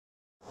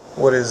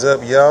What is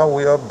up, y'all?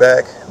 We are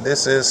back.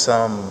 This is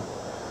some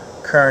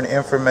current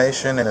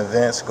information and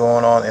events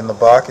going on in the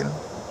Bakken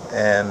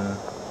and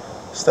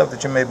stuff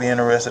that you may be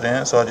interested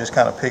in. So I just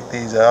kind of picked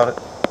these out,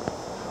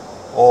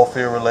 oil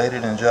field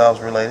related and jobs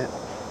related.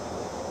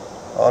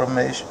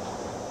 Automation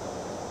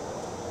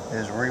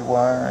is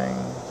rewiring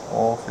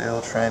oil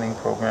field training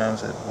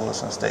programs at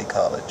Wilson State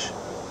College.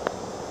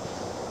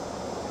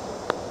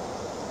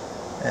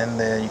 And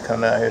then you come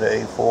down here to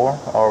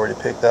A4, already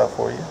picked out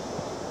for you.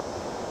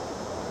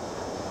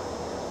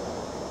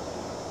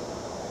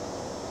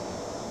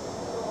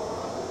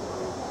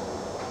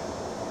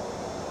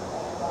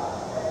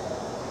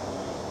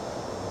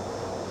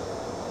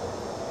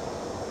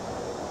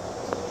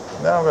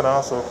 Now I'm going to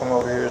also come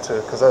over here to,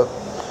 because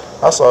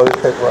I saw this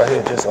paper right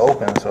here just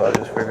open, so I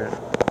just figured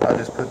I'll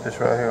just put this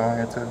right here on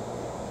here too.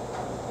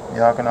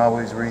 Y'all can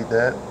always read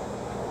that.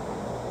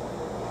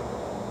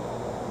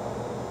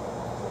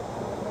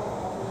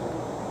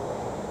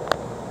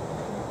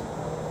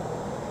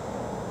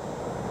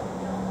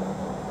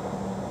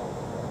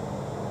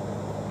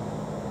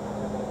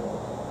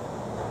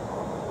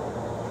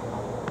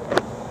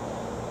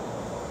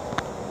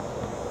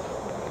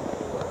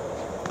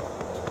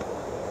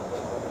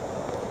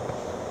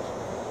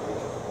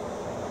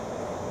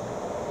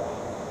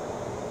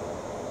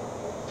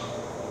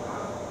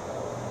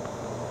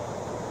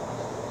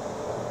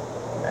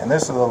 And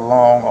this is a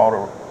long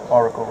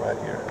article right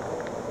here.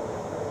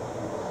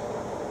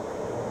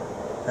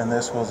 And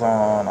this was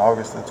on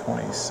August the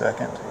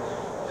 22nd.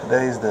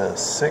 Today's the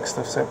 6th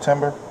of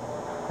September.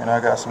 And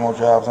I got some more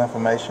jobs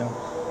information,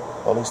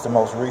 or at least the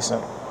most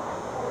recent.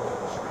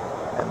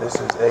 And this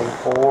is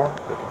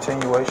A4, the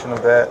continuation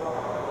of that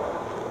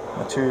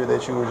material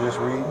that you were just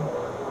reading.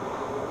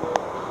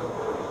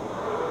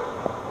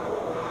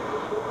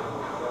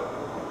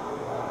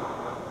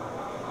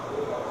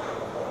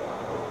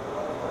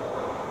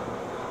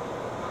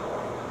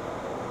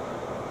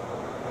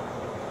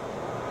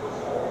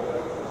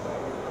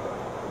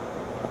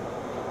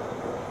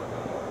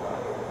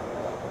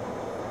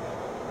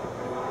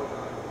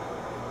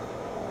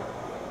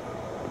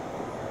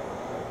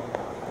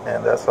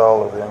 And that's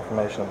all of the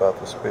information about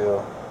the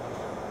spill.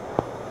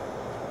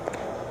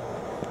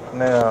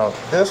 Now,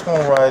 this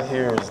one right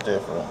here is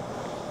different.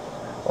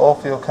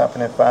 Oilfield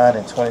company fined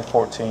in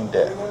 2014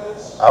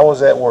 death. I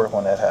was at work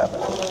when that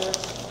happened.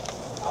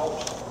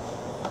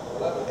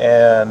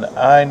 And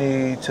I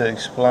need to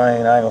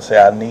explain, I ain't gonna say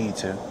I need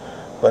to,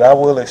 but I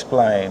will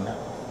explain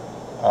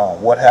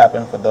what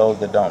happened for those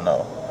that don't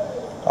know.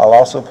 I'll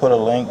also put a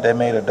link, they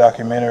made a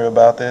documentary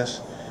about this,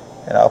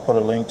 and I'll put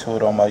a link to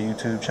it on my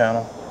YouTube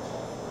channel.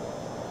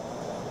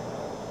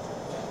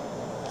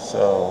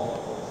 So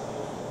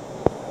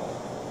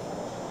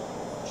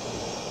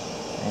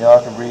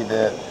y'all can read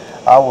that.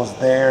 I was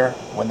there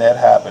when that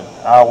happened.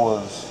 I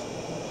was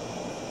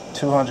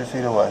 200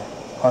 feet away.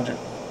 100,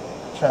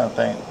 I'm trying to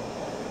think.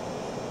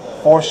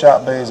 4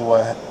 shot bays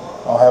away. I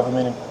don't have how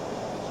many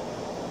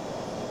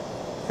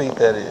feet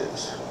that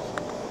is.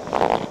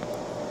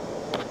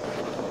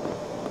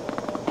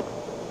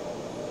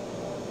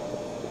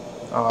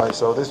 Alright,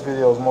 so this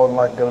video is more than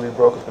likely going to be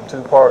broken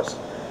into 2 parts.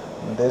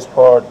 And this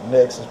part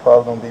next is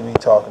probably going to be me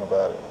talking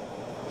about it.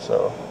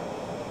 So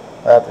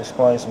I have to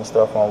explain some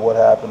stuff on what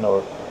happened,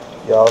 or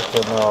y'all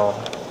can,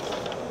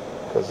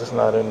 because it's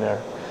not in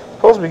there.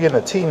 Supposed to be getting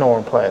a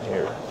T-norm plant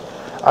here.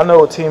 I know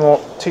what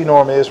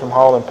T-norm is from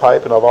hauling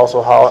pipe, and I've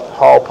also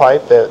hauled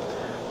pipe that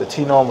the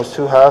T-norm was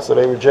too high, so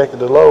they rejected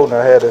the load, and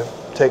I had to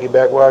take it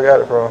back where I got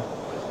it from.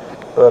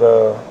 But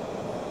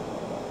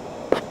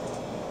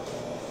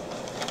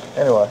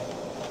anyway.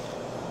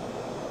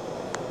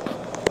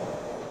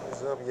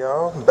 What's up,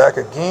 y'all? I'm back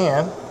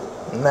again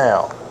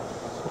now.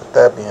 With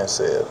that being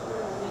said,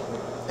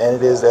 and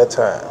it is that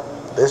time.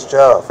 This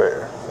job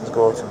fair is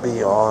going to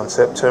be on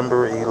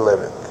September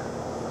 11th.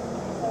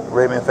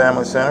 Raymond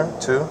Family Center,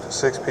 2 to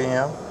 6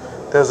 p.m.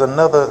 There's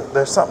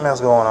something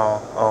else going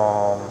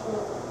on.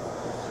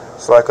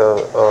 It's like a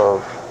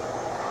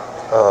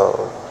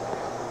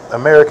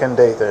American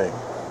Day thing.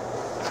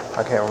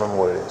 I can't remember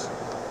what it is.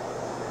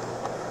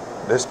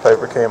 This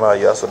paper came out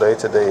yesterday.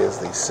 Today is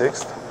the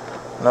 6th.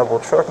 Noble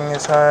Trucking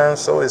is hiring,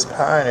 so is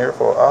Pioneer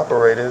for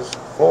operators,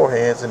 floor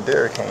hands, and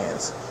derrick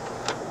hands.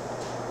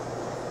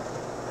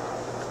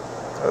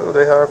 Oh,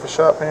 they hire for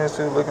shop hands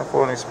too, looking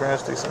for an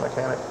experienced diesel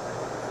mechanic.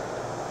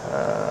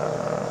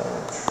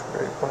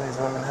 Great Plains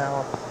Women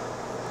Health.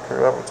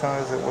 Career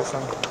opportunities at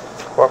Wilson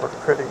Cooperative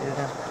Credit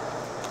Union.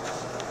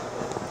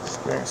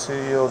 Experienced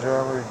CEO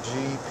driver,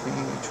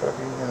 GP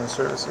Trucking and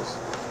Services.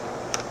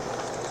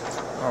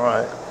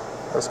 Alright,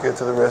 let's get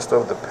to the rest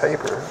of the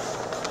paper.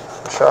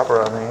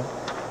 Shopper, I mean.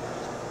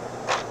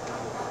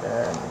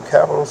 And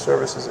Capital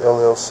Services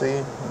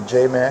LLC,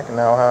 JMAC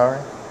now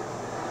hiring.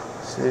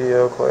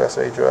 CDL Class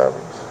A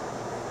drivers.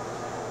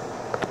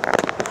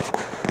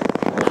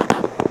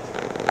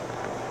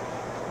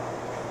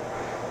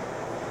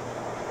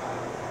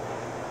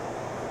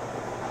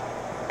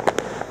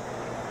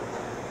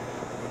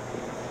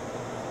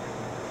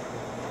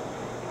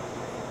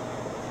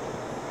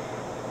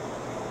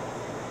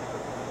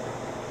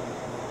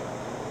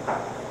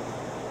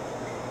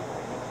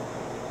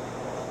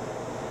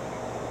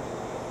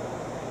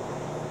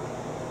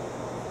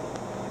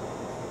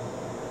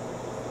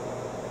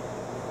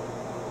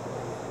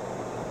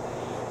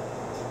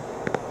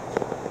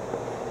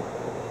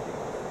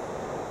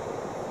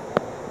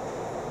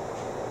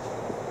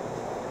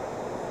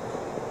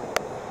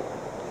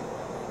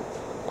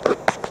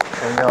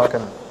 and y'all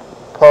can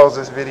pause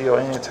this video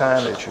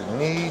anytime that you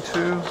need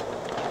to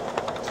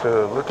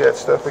look at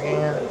stuff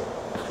again.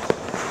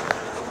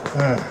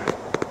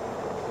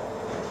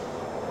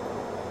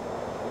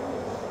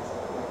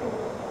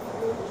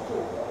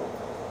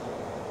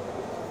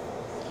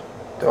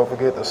 Don't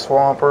forget the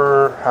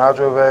swamper,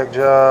 hydrovac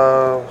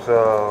jobs,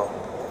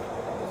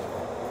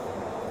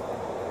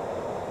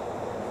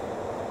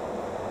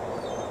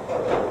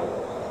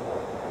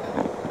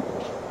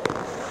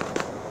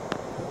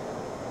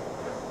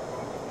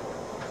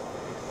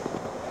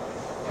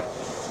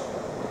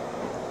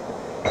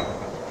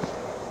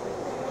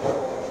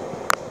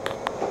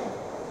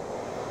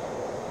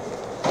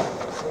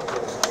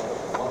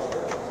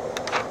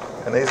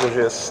 and these are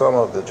just some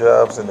of the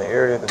jobs in the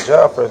area. The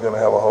job fair is going to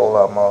have a whole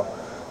lot more.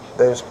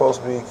 They're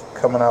supposed to be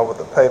coming out with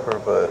the paper,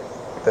 but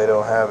they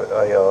don't have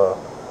a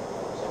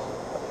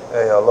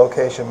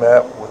location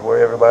map with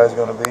where everybody's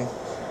going to be.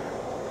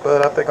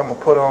 But I think I'm going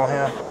to put on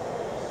here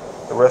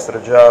the rest of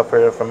the job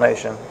fair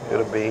information.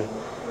 It'll be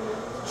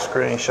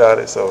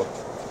screenshotted, so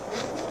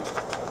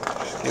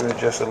just give it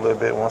just a little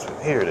bit.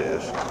 Here it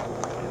is.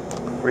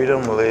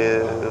 Freedom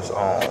lives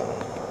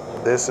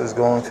on. This is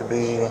going to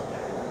be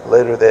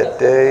later that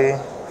day.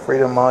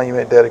 Freedom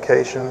Monument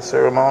dedication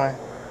ceremony.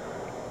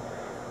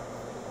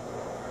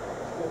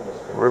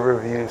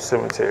 Riverview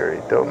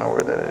Cemetery. Don't know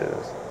where that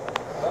is.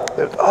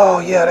 Oh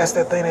yeah, that's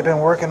that thing they've been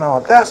working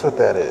on. That's what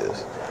that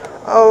is.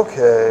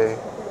 Okay.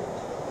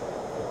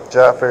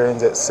 Job fair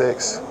ends at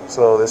 6,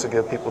 so this will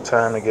give people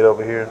time to get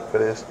over here for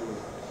this.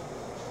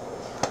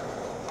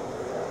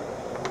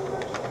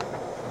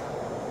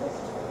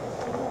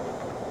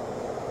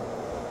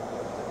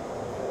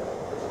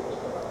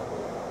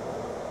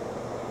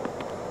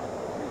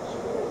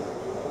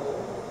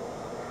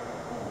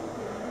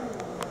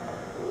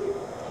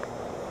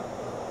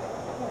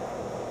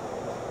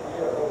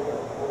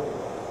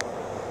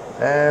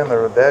 And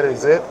that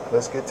is it.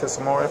 Let's get to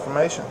some more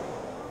information.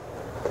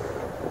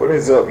 What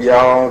is up,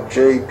 y'all?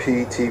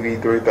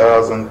 JPTV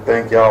 3000.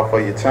 Thank y'all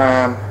for your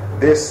time.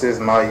 This is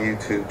my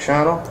YouTube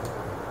channel.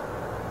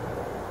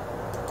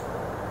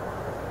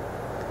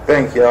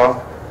 Thank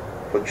y'all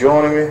for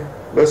joining me.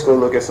 Let's go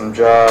look at some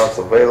jobs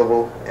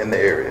available in the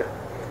area.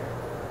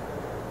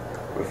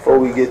 Before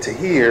we get to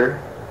here,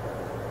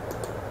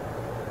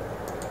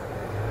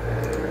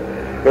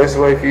 best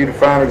way for you to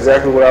find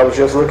exactly what I was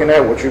just looking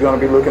at, what you're going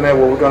to be looking at,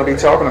 what we're going to be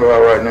talking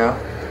about right now.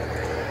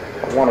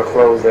 I want to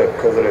close that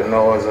because of the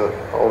noise of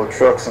all the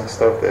trucks and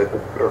stuff that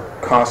are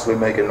constantly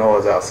making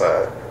noise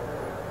outside.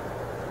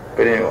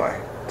 But anyway,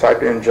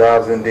 type in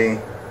jobs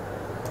ND.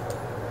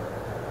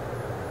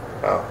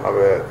 Oh, my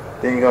bad.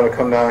 Then you're going to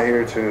come down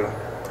here to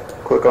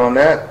click on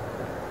that.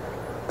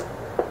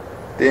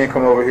 Then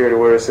come over here to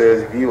where it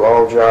says view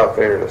all job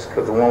fairs,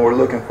 because the one we're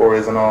looking for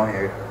isn't on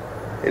here.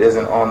 It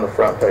isn't on the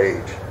front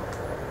page.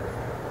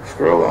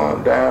 Scroll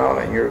on down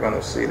and you're going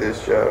to see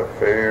this job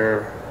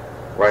fair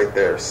right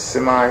there.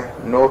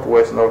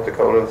 Northwest North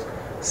Dakota's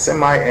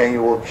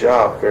semi-annual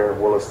job fair,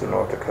 Williston,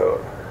 North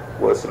Dakota.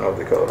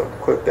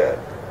 Click that.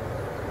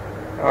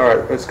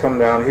 Alright, let's come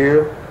down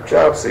here.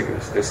 Job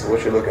seekers. This is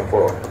what you're looking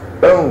for.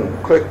 Boom.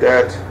 Click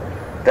that.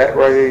 That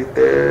right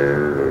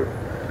there.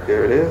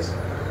 There it is.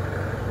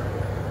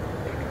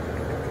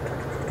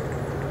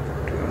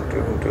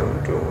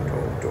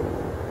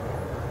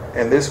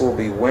 And this will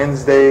be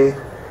Wednesday,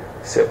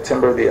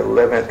 September the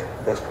 11th.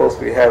 They're supposed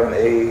to be having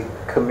a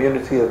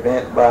community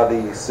event by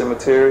the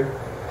cemetery,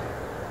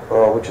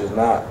 which is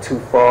not too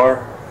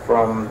far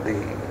from the,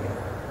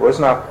 well, it's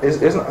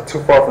not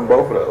too far from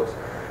both of those.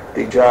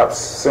 The Job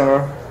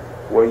Center,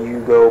 where you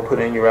go put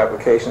in your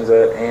applications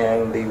at,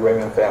 and the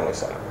Raymond Family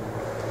Center.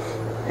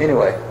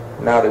 Anyway,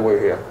 now that we're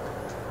here,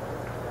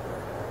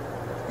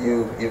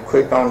 you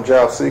clicked on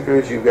job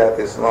seekers, you've got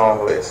this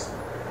long list.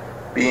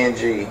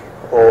 B&G,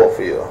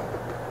 Oilfield.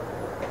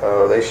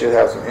 They should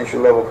have some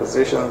entry-level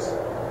positions.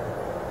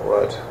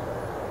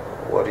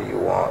 What do you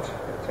want?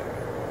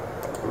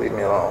 Leave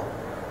me alone.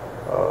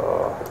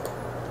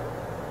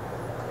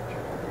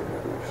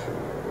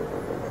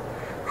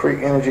 Creek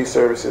Energy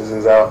Services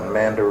is out in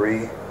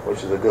Mandaree,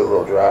 which is a good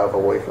little drive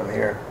away from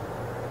here.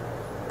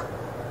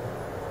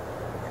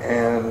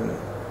 And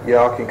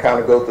y'all can kind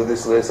of go through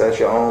this list at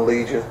your own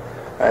leisure.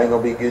 I ain't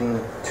gonna be getting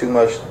too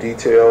much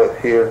detail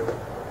here.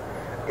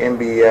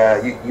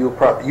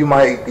 MBI, you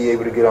might be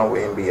able to get on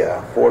with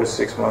MBI. 4 to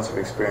 6 months of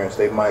experience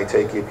they might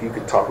take you if you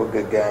could talk a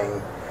good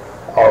game.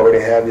 Already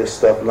have your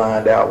stuff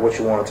lined out, what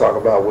you want to talk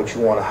about, what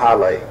you want to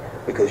highlight,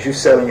 because you're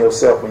selling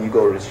yourself when you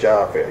go to this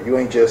job fair. You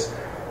ain't just,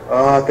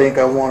 oh, I think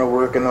I want to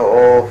work in the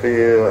oil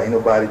field. Ain't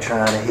nobody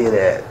trying to hear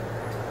that.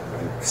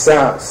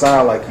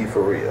 Sound like you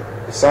for real.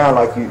 Sound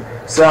like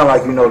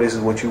you know this is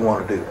what you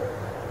want to do.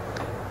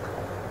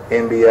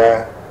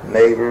 MBI,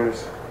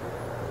 Neighbors,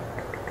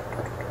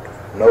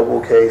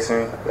 Noble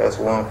Casing, that's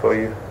one for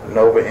you.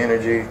 Nova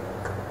Energy,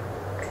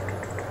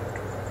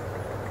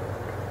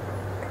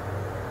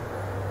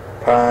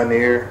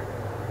 Pioneer,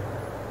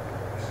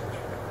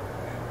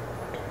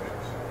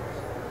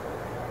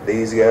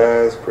 these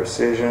guys,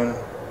 Precision,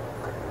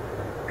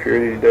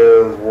 Security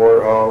does,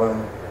 water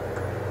hauling.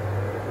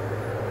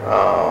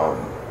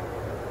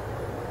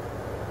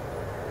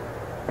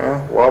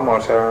 Yeah,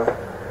 Walmart's hiring.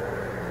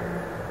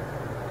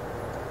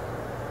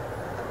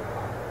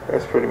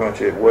 That's pretty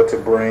much it. What to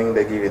bring,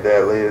 they give you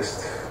that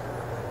list.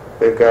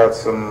 They've got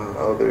some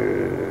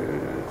other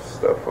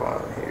stuff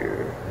on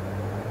here.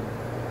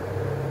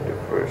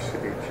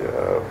 Diversity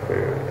job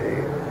fair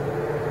aid.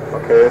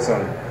 Okay, that's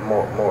on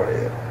more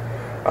ahead.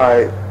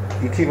 Alright,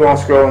 you keep on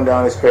scrolling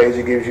down this page,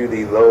 it gives you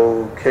the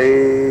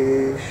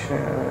location.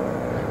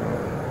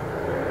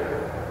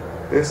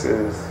 This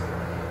is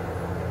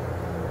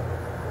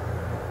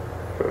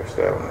First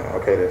Avenue.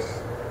 Okay,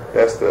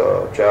 that's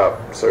the job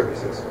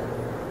services.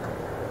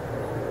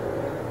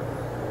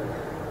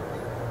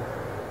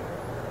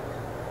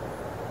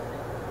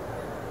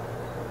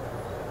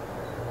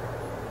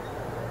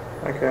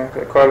 Okay,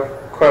 got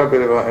quite a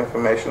bit of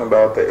information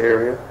about the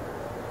area.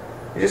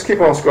 You just keep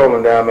on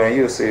scrolling down, man.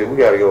 You'll see it. We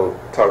got to go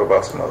talk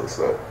about some other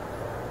stuff.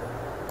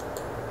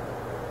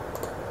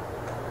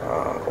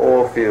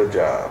 Oilfield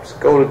jobs.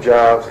 Go to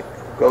jobs.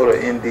 Go to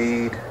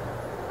Indeed.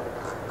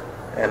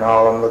 And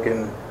all I'm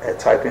looking at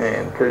typing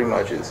in pretty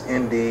much is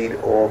Indeed,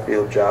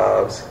 Oilfield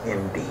jobs,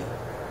 Indeed,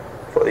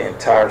 for the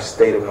entire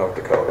state of North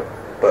Dakota.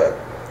 But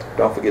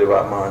don't forget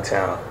about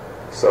Montana.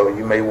 So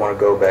you may want to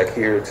go back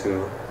here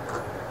to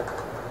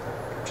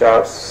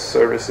Job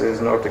Services,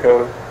 North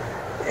Dakota,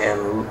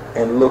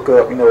 and look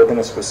up, within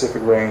a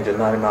specific range, a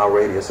 90-mile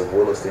radius of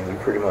Williston. You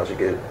pretty much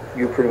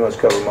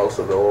cover most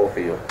of the oil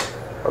field,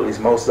 or at least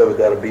most of it.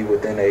 That'll be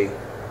within a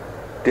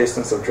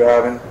distance of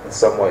driving in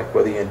some way,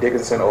 whether you're in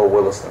Dickinson or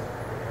Williston,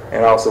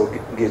 and also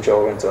get you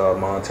over into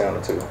Montana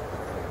too.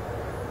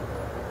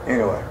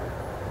 Anyway,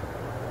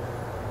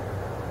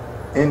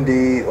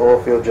 Indeed,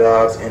 Oilfield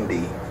jobs,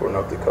 Indeed for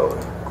North Dakota.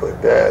 Click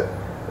that.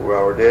 We're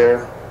already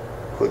there.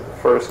 Click the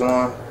first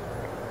one.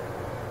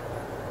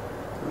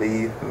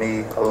 Leave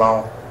me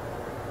alone.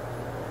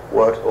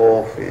 What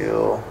oil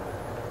field?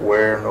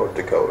 Where? North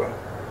Dakota.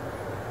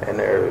 And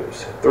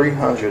there's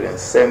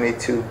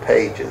 372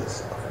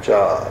 pages of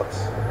jobs.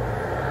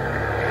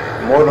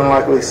 More than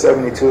likely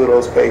 72 of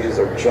those pages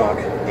are junk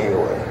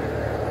anyway.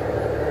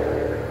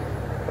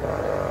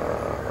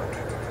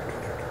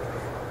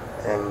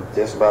 And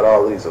just about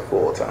all these are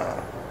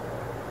full-time.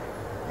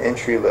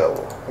 Entry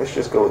level. Let's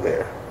just go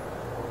there.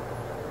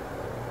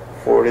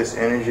 Fortis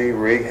Energy,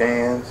 rig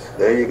hands.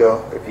 There you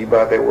go. If you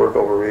bought that work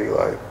over rig,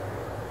 like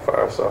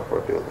fire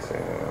software,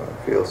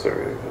 field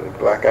service,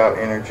 blackout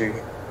energy,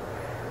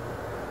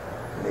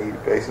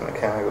 need basic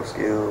mechanical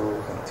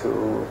skills and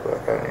tools,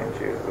 blackout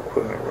energy,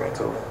 equipment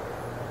rental.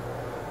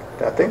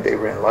 I think they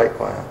rent light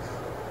plants,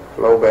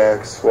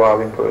 flowback,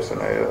 swabbing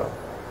personnel,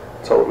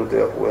 total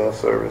depth well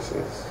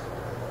services,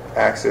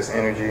 access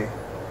energy.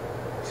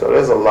 So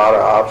there's a lot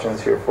of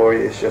options here for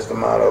you. It's just a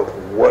matter of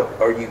what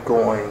are you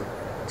going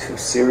to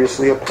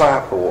seriously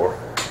apply for.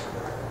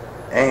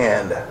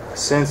 And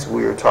since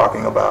we're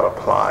talking about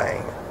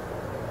applying,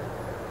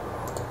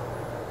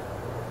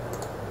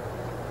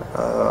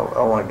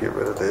 I want to get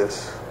rid of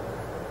this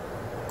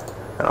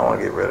and I want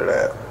to get rid of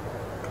that.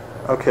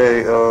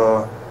 Okay,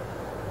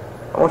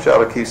 I want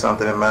y'all to keep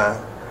something in mind.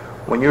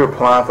 When you're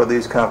applying for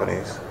these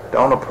companies,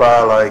 don't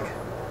apply like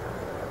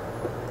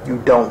you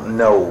don't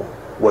know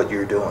what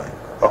you're doing.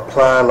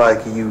 Apply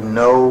like you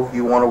know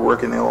you want to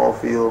work in the oil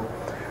field.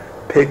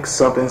 Pick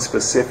something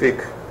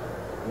specific.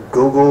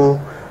 Google.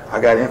 I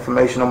got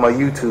information on my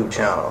YouTube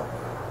channel.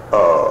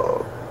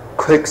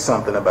 Click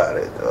something about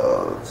it.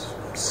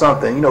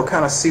 Something,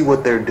 kind of see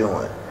what they're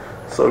doing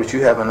so that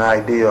you have an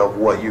idea of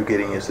what you're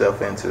getting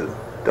yourself into.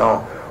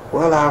 Don't,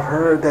 well, I've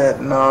heard that.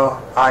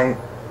 No, I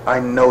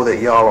know that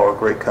y'all are a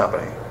great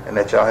company and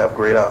that y'all have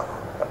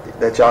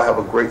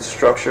a great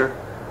structure,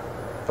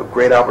 a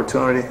great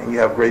opportunity, and you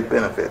have great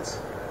benefits.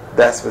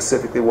 That's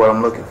specifically what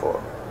I'm looking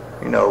for.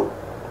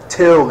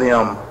 Tell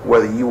them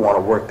whether you want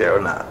to work there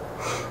or not.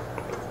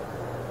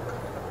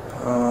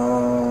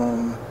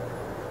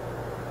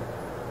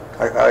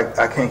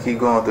 I can't keep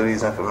going through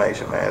these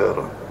information, man.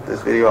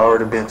 This video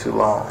already been too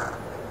long.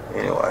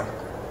 Anyway,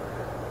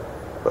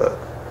 but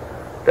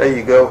there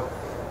you go.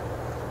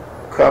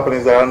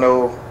 Companies that I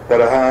know that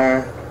are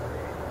hiring,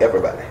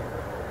 everybody.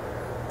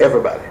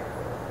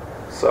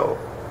 So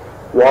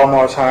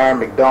Walmart's hiring,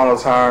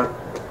 McDonald's hiring,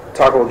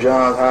 Taco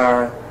John's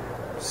hiring,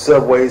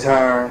 Subway's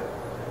hiring.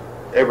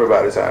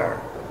 Everybody's hiring.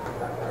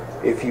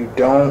 If you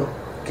don't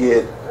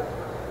get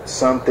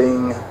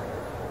something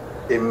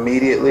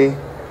immediately,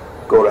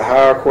 go to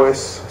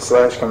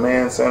HireQuest /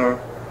 Command Center,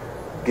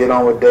 get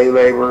on with day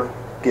labor,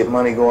 get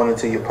money going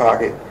into your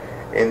pocket,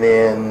 and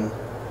then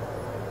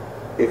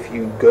if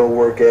you go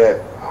work at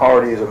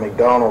Hardee's or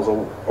McDonald's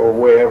or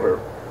wherever,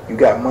 you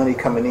got money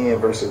coming in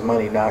versus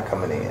money not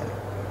coming in.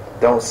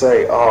 Don't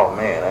say, oh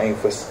man, I ain't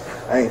for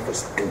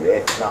do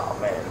that. Nah,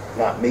 man,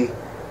 not me.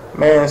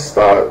 Man,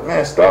 start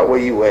where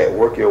you at.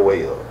 Work your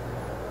way up.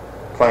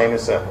 Plain and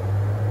simple.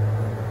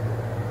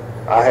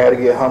 I had to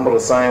get humble the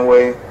same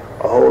way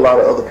a whole lot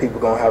of other people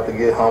gonna have to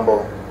get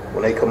humble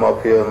when they come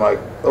up here and like,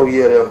 oh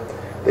yeah,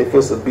 they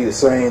feel to be the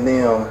same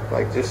them.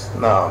 Like, just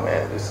nah,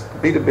 man. Just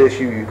be the best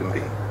you can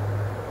be.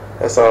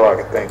 That's all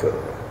I can think of.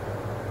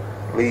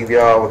 Leave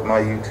y'all with my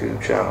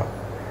YouTube channel.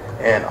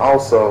 And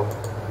also,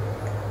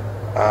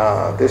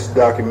 this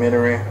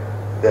documentary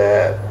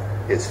that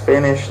it's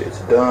finished, it's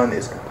done,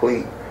 it's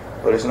complete,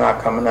 but it's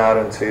not coming out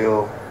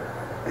until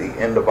the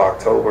end of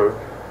October,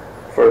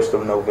 1st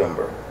of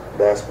November.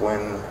 That's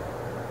when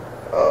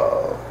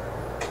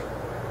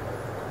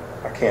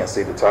I can't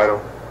see the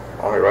title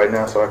on it right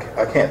now, so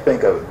I can't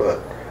think of it,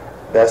 but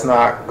that's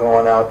not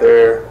going out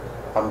there.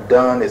 I'm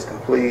done, it's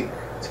complete.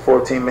 It's a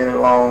 14-minute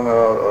long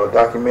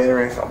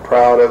documentary. I'm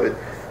proud of it.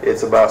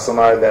 It's about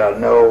somebody that I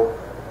know,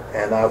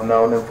 and I've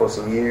known them for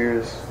some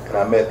years, and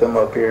I met them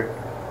up here,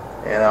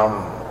 and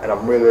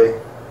I'm really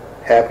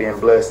happy and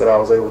blessed that I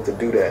was able to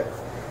do that.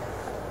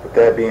 With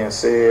that being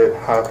said,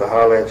 I'll have to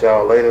holler at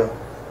y'all later.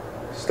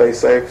 Stay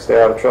safe,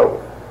 stay out of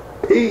trouble.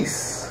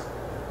 Peace.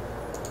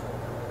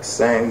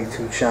 Same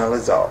YouTube channel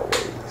as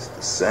always.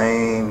 The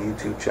same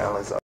YouTube channel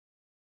as always.